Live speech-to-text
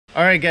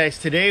All right, guys,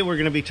 today we're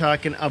going to be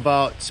talking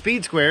about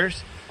speed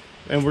squares,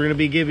 and we're going to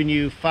be giving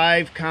you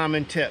 5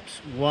 common tips.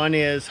 One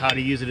is how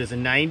to use it as a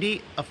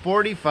 90, a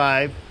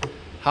 45,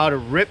 how to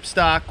rip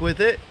stock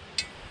with it,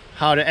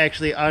 how to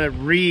actually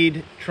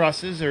read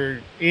trusses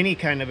or any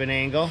kind of an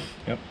angle.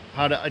 Yep.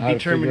 How to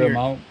determine your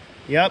amount.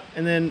 Yep.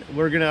 And then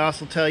we're going to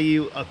also tell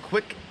you a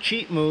quick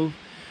cheat move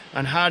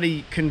on how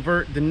to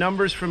convert the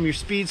numbers from your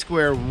speed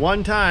square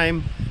one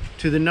time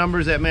to the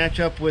numbers that match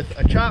up with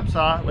a chop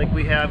saw like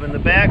we have in the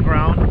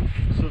background,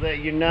 so that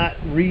you're not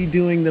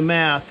redoing the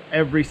math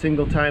every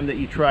single time that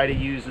you try to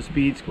use the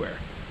speed square.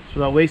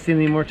 So without wasting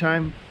any more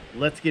time,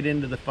 let's get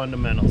into the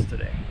fundamentals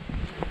today.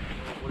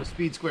 What a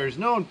speed square is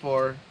known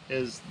for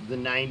is the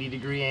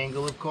 90-degree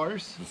angle, of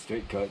course. The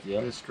straight cut, yeah.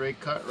 The straight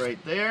cut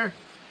right there.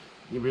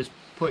 You just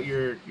put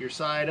your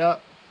side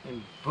up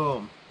and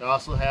boom. They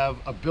also have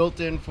a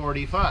built-in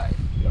 45.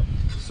 Yep.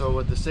 So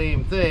with the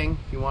same thing,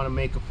 if you want to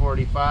make a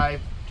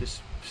 45,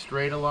 just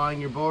straight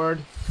along your board,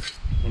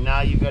 and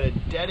now you've got a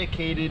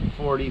dedicated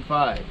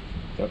 45.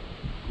 Yep.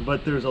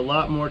 But there's a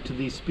lot more to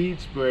these speed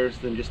squares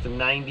than just a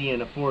 90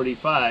 and a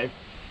 45.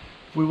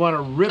 If we want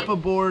to rip a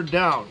board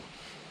down,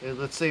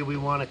 let's say we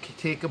want to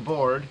take a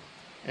board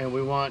and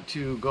we want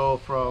to go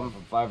from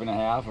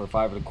 5.5 or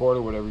 5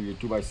 1/4, whatever your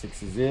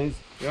 2x6s is.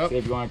 Yep. Say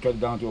if you want to cut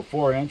it down to a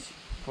 4-inch.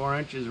 4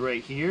 inches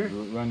right here.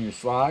 You run your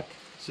slot.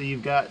 So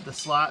you've got the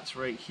slots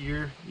right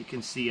here. You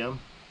can see them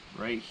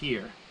right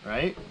here,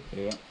 right?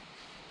 Yeah.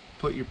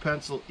 Put your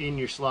pencil in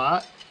your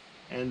slot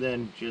and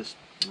then just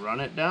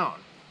run it down.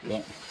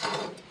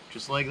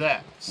 Just like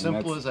that.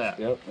 Simple as that.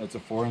 Yep, that's a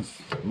 4-inch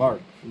mark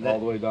all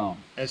the way down.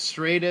 As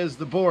straight as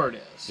the board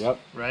is. Yep.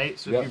 Right?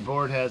 So Yep. if your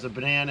board has a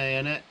banana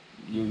in it,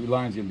 your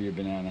line's going to be a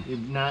banana.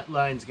 your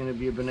line's going to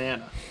be a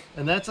banana.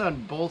 And that's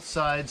on both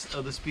sides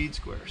of the speed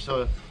square.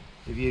 So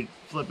if you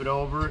flip it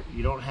over,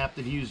 you don't have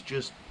to use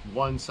just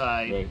one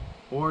side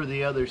or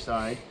the other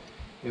side.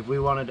 If we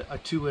wanted a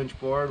 2-inch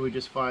board, we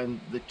just find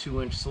the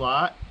 2-inch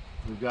slot.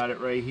 We've got it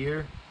right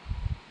here.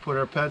 Put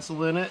our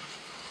pencil in it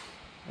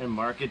and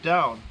mark it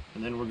down.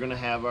 And then we're going to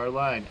have our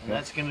line. And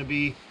that's going to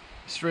be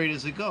straight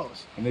as it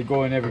goes. And they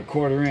go in every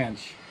 1/4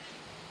 inch.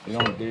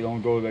 They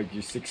don't go like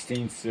your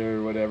 16ths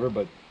or whatever,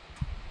 but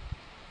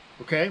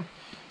okay.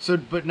 So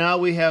but now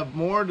we have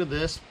more to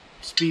this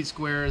speed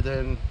square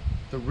than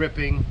the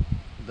ripping,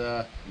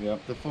 the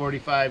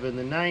 45 and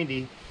the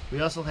 90.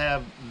 We also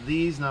have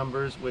these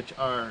numbers, which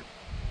are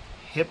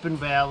hip and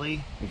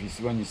valley.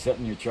 When you're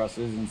setting your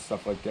trusses and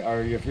stuff like that,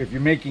 or if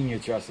you're making your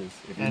trusses,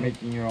 if you're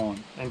making your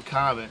own. And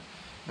comet.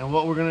 And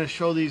what we're going to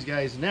show these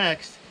guys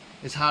next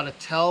is how to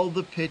tell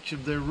the pitch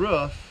of their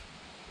roof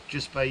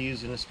just by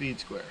using a speed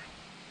square.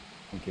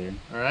 Okay.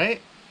 All right.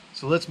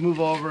 So let's move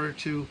over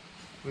to,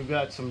 we've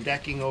got some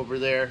decking over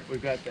there. We've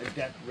got the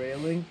deck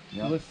railing.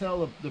 Yep. Let's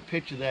tell the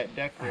pitch of that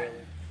deck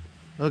railing.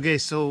 Okay,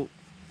 so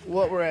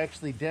what we're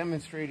actually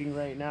demonstrating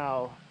right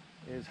now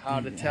is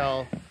how to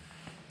tell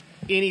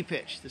any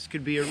pitch. This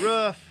could be a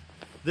roof.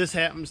 This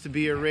happens to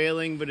be a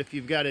railing, but if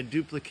you've got to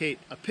duplicate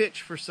a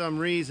pitch for some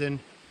reason,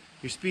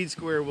 your speed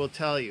square will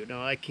tell you.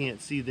 Now, I can't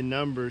see the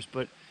numbers,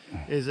 but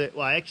is it,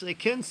 well, actually I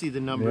can see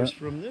the numbers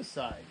from this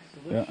side.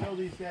 So let's show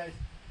these guys,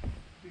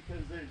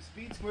 because their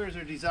speed squares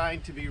are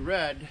designed to be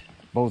read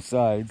both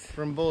sides.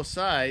 From both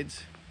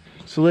sides.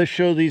 So let's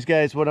show these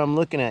guys what I'm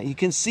looking at. You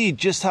can see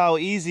just how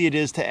easy it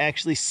is to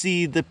actually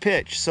see the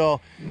pitch.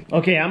 So,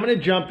 okay, I'm gonna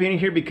jump in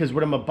here because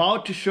what I'm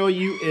about to show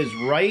you is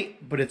right,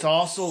 but it's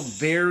also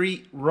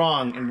very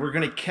wrong. And we're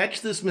gonna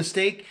catch this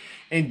mistake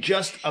in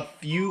just a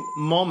few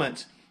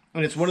moments.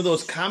 And it's one of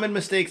those common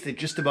mistakes that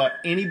just about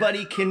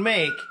anybody can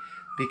make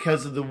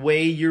because of the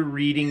way you're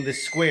reading the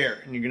square.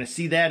 And you're gonna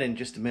see that in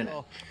just a minute.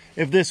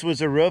 If this was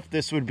a roof,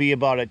 this would be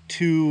about a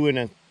 2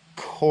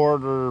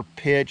 1/4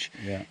 pitch.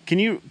 Yeah.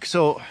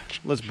 So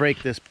let's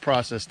break this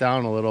process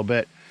down a little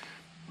bit,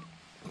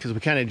 because we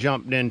kind of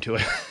jumped into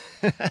it.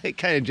 I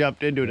kind of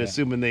jumped into it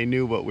assuming they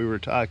knew what we were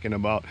talking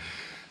about.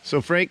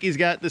 So Franky's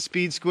got the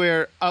speed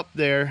square up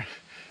there,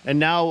 and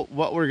now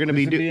what we're going to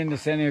be doing in the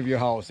center of your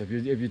house. If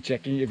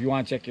you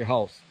want to check your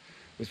house,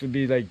 this would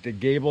be like the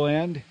gable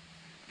end,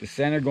 the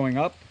center going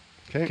up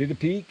to the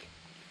peak,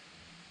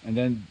 and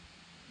then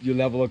you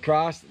level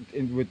across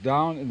with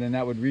down, and then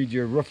that would read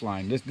your roof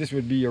line. This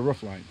would be your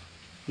roof line.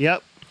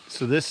 Yep.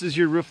 So this is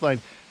your roof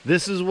line.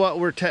 This is what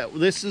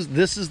this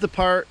is the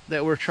part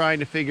that we're trying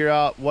to figure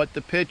out what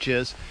the pitch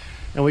is,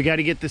 and we got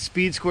to get the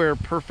speed square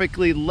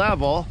perfectly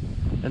level,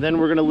 and then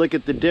we're going to look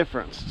at the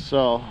difference.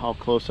 So how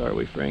close are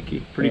we,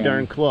 Franky? Pretty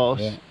darn close.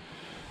 Yeah.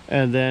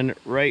 And then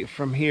right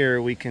from here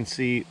we can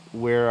see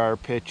where our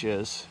pitch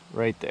is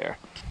right there.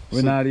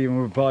 We're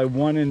probably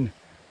 1 in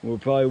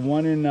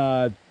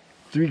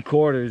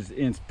 3/4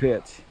 inch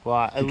pitch.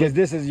 Well, because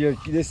this is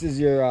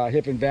your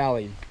hip and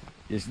valley.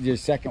 Your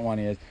second one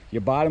is.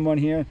 Your bottom one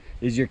here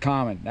is your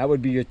common. That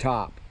would be your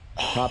top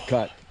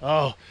cut.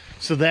 Oh,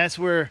 so that's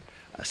where,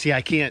 see,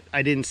 I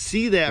didn't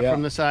see that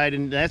from the side,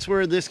 and that's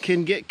where this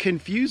can get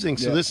confusing.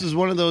 So this is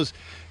one of those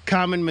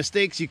common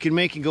mistakes you can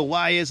make and go,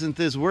 why isn't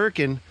this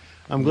working?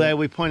 I'm glad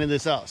we pointed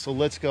this out. So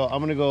let's go.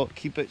 I'm gonna go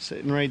keep it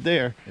sitting right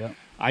there. Yeah.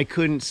 I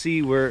couldn't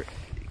see where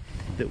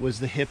that was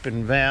the hip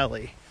and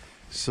valley.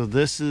 So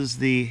this is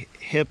the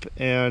hip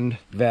and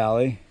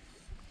valley.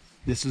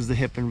 This is the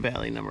hip and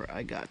valley number.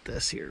 I got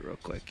this here real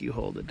quick. You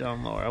hold it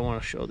down lower. I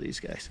want to show these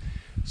guys.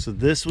 So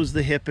this was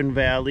the hip and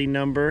valley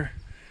number,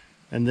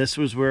 and this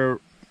was where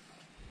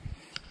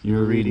you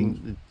were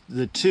reading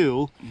the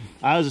 2.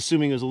 I was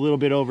assuming it was a little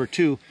bit over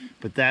 2,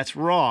 but that's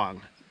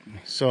wrong.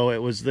 So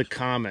it was the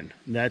common.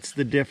 That's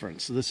the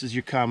difference. So this is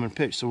your common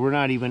pitch. So we're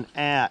not even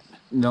at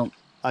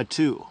a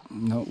 2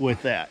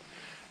 with that.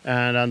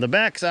 And on the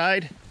back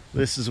side,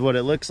 this is what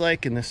it looks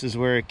like, and this is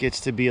where it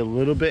gets to be a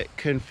little bit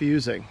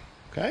confusing.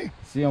 Okay.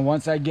 See, and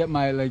once I get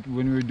my, like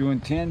when we were doing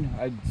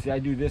 10, I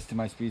do this to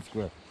my speed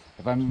square.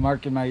 If I'm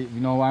marking my,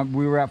 you know,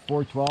 we were at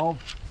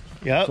 412.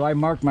 Yeah. So I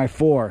mark my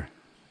 4.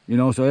 You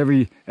know, so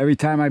every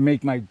time I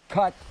make my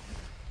cut,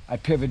 I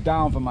pivot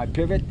down from my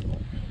pivot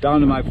down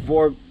to my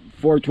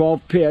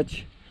 412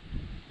 pitch.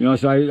 You know,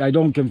 so I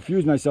don't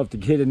confuse myself to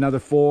hit another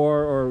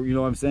 4, or you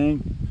know what I'm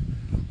saying.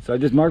 So I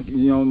just mark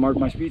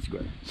my speed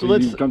square. So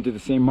let's come to the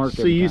same mark.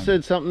 So you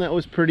said something that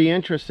was pretty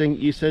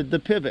interesting. You said the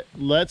pivot.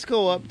 Let's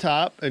go up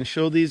top and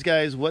show these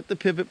guys what the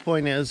pivot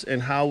point is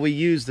and how we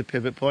use the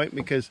pivot point,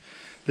 because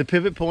the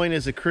pivot point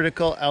is a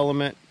critical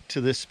element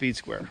to this speed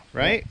square,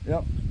 right?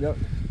 Yep.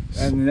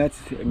 And that's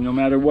no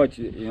matter what,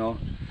 you know.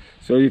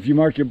 So if you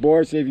mark your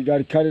bore, say if you got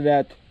to cut it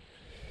at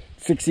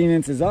 16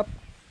 inches up,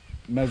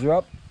 measure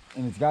up,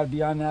 and it's got to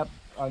be on that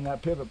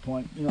pivot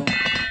point, you know.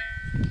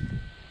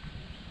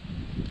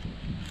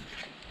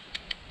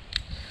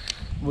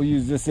 We'll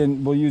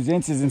use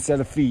inches instead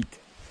of feet.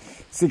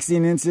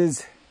 16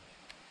 inches.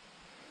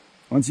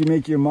 Once you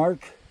make your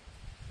mark,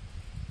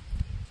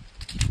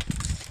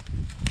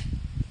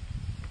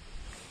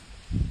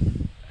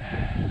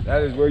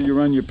 that is where you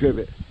run your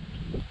pivot.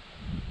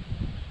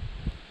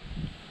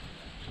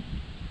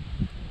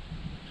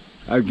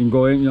 I can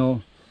go in, you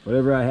know,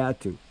 whatever I had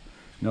to. You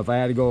know, if I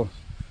had to go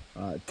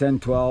 10,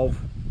 12,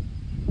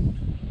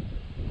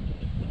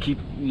 keep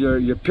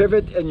your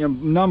pivot and your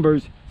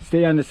numbers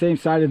stay on the same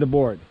side of the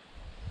board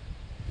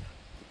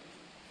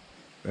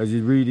as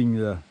you're reading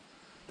the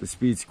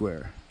speed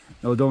square.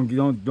 No,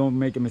 don't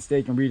make a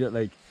mistake and read it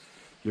like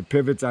your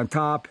pivot's on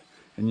top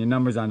and your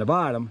numbers on the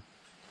bottom.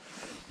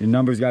 Your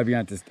numbers got to be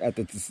at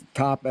the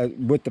top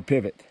with the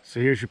pivot. So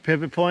here's your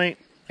pivot point,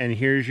 and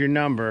here's your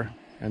number,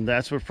 and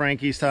that's what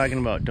Franky's talking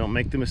about. Don't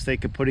make the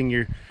mistake of putting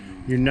your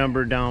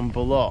number down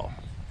below.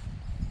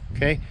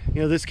 Okay,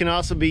 you know, this can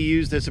also be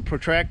used as a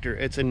protractor.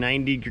 It's a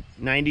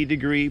 90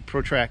 degree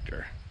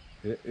protractor.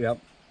 Yep.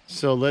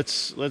 So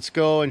let's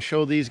go and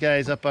show these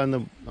guys up on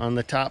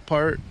the top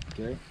part.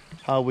 Okay.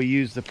 How we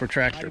use the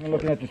protractor. I'm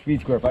looking at the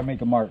speed square. If I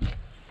make a mark,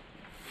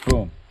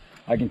 boom,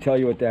 I can tell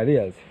you what that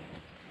is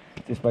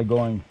just by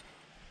going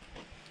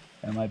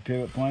at my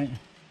pivot point,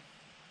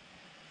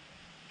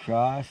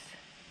 cross.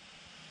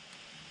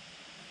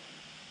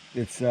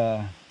 It's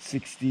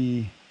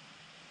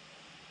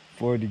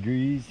 64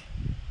 degrees.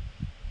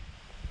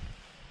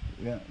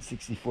 Yeah,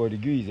 64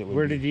 degrees. It would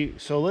Where did you?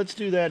 So let's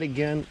do that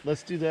again.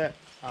 Let's do that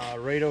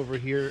right over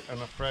here on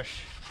a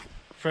fresh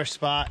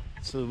spot,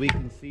 so that we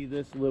can see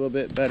this a little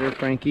bit better,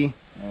 Franky.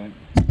 All right.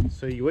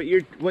 So what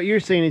you're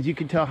saying is you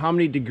can tell how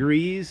many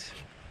degrees.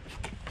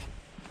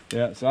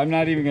 Yeah. So I'm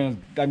not even gonna.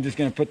 I'm just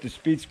gonna put the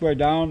speed square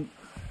down,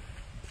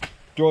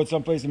 throw it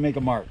someplace, and make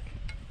a mark.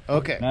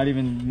 Okay. Not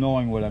even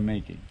knowing what I'm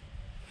making.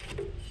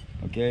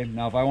 Okay.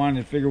 Now, if I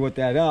wanted to figure what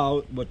that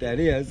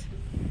is.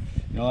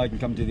 You know, I can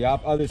come to the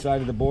other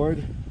side of the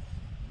board,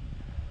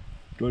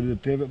 go to the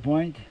pivot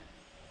point,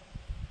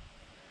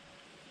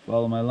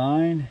 follow my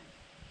line,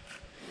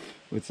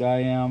 which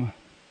I am,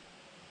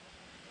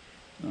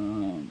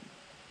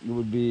 it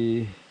would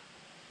be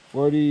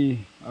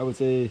 40, I would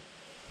say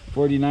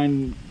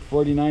 49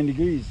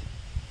 degrees.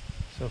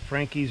 So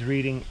Franky's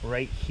reading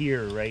right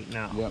here right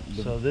now. Yep.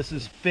 So this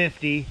is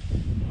 50,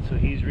 so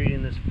he's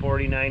reading this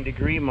 49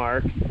 degree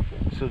mark.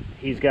 So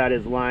he's got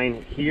his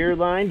line here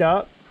lined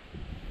up.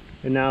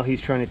 And now he's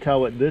trying to tell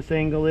what this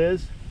angle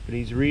is, but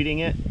he's reading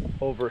it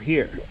over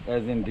here.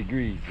 As in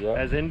degrees, yeah.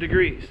 As in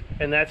degrees,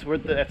 and that's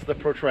the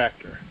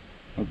protractor.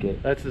 Okay.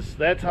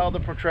 That's how the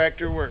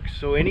protractor works.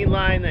 So any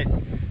line that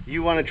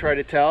you want to try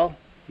to tell,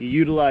 you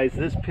utilize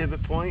this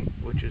pivot point,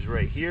 which is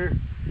right here.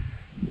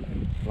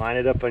 Line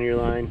it up on your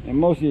line. And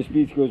most of your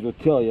speed squares will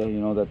tell you, you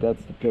know,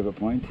 that's the pivot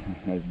point,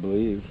 I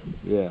believe.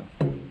 Yeah.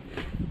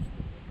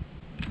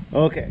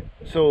 Okay.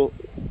 So,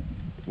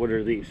 what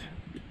are these?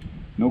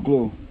 No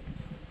clue.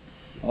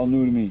 All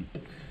new to me.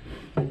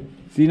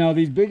 See, now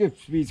these bigger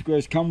speed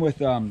squares come with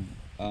a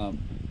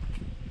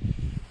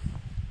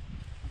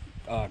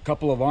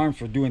couple of arms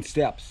for doing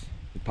steps,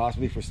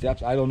 possibly for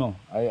steps. I don't know.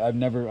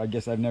 I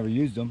guess I've never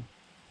used them.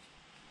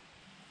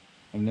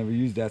 I've never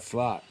used that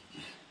slot.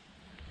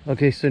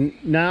 Okay, so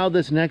now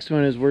this next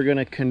one is we're going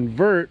to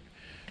convert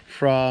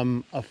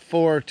from a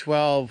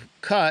 412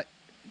 cut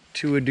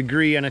to a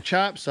degree on a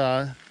chop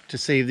saw to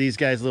save these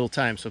guys a little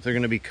time. So if they're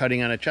going to be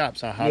cutting on a chop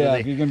saw, how do Yeah,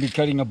 they? if you're going to be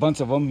cutting a bunch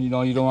of them, you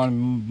know, you don't want to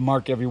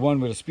mark every one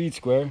with a speed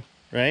square.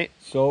 Right.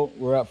 So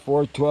we're at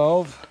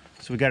 412.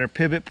 So we got our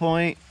pivot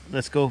point.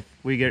 Let's go.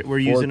 We're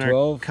using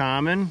our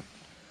common.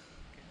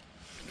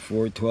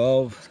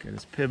 412. Let's get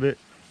his pivot.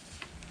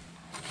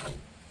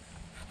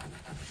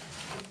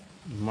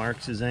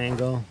 Marks his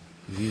angle.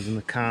 He's using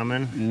the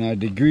common. And our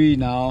degree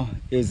now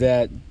is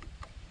at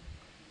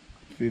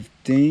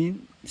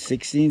 15,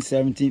 16,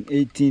 17,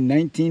 18,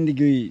 19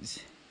 degrees.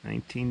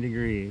 19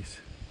 degrees.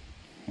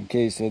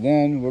 Okay, so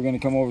then we're going to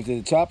come over to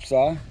the chop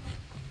saw.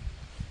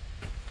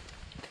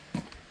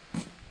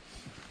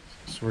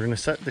 So we're going to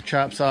set the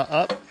chop saw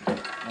up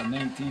at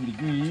 19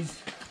 degrees.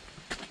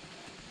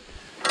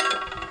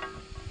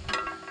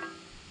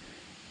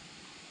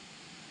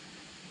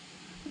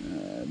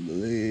 I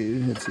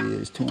believe, let's see,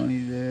 there's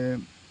 20 there,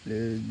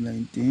 there's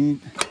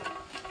 19.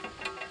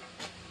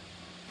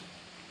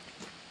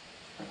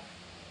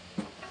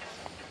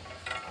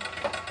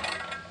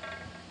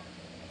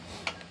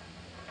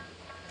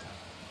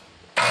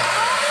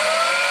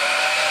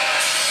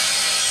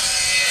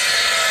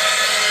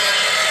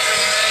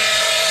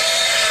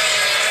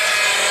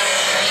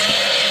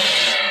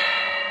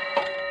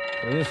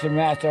 So this should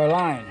match our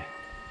line.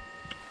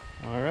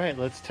 All right,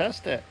 let's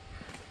test it.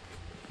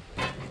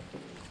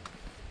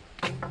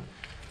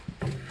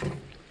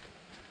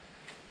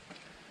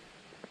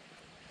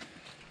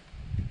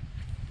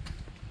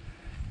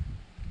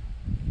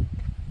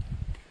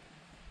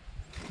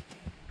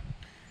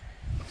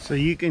 So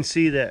you can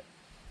see that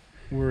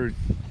we're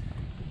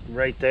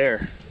right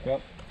there.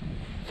 Yep.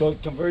 So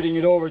converting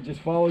it over, just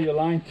follow your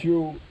line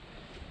through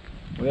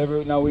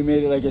whatever. Now we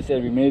made it, like I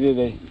said, we made it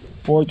a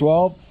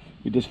 412.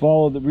 We just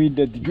read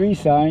the degree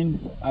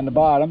sign on the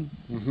bottom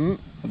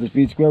of the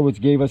speed square, which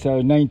gave us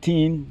our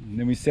 19. And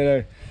then we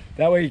set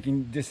that way you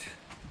can just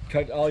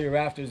cut all your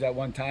rafters at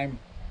one time,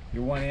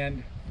 your one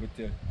end with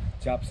the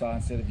chop saw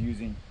instead of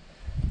using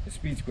the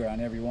speed square on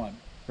every one.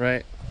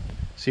 Right.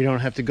 So you don't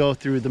have to go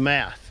through the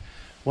math.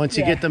 Once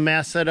you get the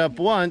math set up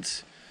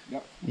once,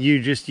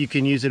 you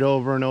can use it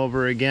over and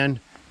over again.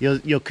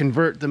 You'll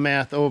convert the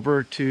math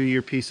over to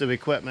your piece of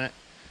equipment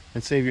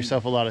and save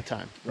yourself a lot of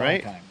time,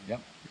 right?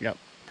 Yep.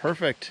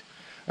 Perfect.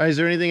 All right, is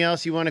there anything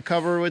else you want to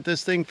cover with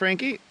this thing,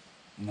 Frankie?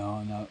 No.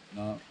 I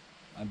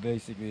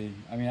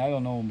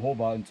don't know a whole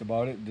bunch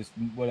about it, just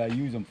what I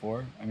use them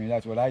for. I mean,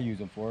 that's what I use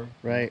them for.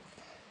 Right.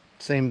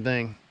 Same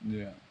thing.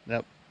 Yeah.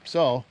 Yep.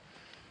 So,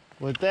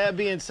 with that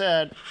being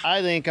said,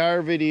 I think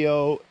our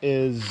video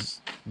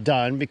is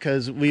done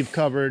because we've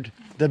covered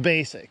the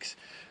basics.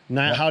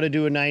 How to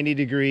do a 90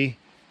 degree,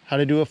 how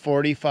to do a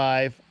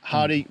 45,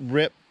 how to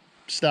rip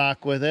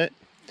stock with it.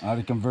 How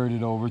to convert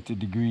it over to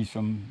degrees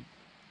from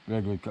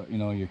regular,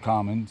 your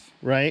commons.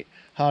 Right.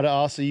 How to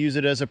also use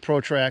it as a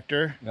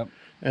protractor. Yep.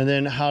 And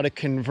then how to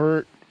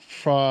convert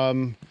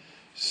from,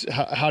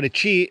 how to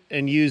cheat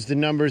and use the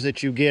numbers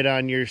that you get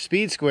on your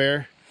speed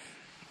square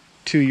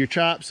to your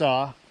chop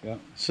saw. Yep.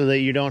 So that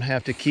you don't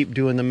have to keep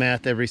doing the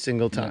math every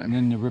single time. And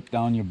then you rip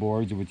down your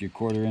boards with your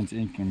 1/4 inch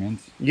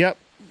increments. Yep.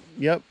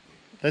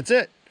 That's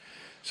it.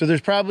 So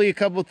there's probably a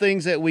couple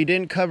things that we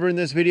didn't cover in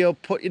this video.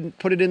 Put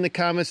it in the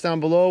comments down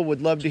below.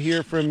 Would love to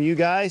hear from you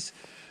guys.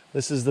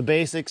 This is the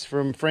basics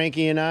from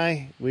Frankie and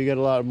I. We got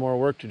a lot more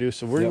work to do,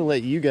 so we're gonna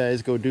let you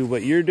guys go do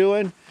what you're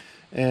doing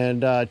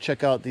and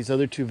check out these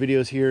other 2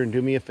 videos here, and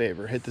do me a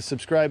favor, hit the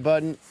subscribe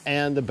button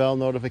and the bell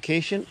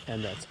notification,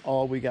 and that's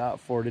all we got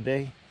for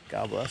today.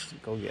 God bless.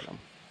 Go get them.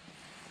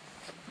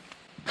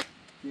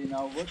 Okay,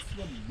 now what's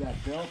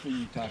that bell thing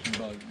you're talking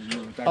about?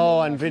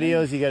 On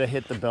videos, you got to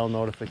hit the bell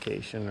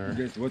notification. Or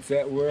what's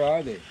that? Where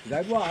are they?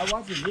 I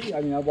watch the video.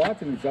 I mean, I watch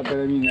them and stuff, but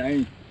I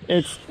mean,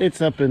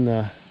 it's up in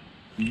the.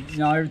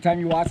 Now, every time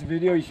you watch a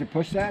video, you should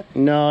push that.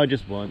 No,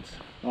 just once.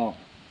 Oh.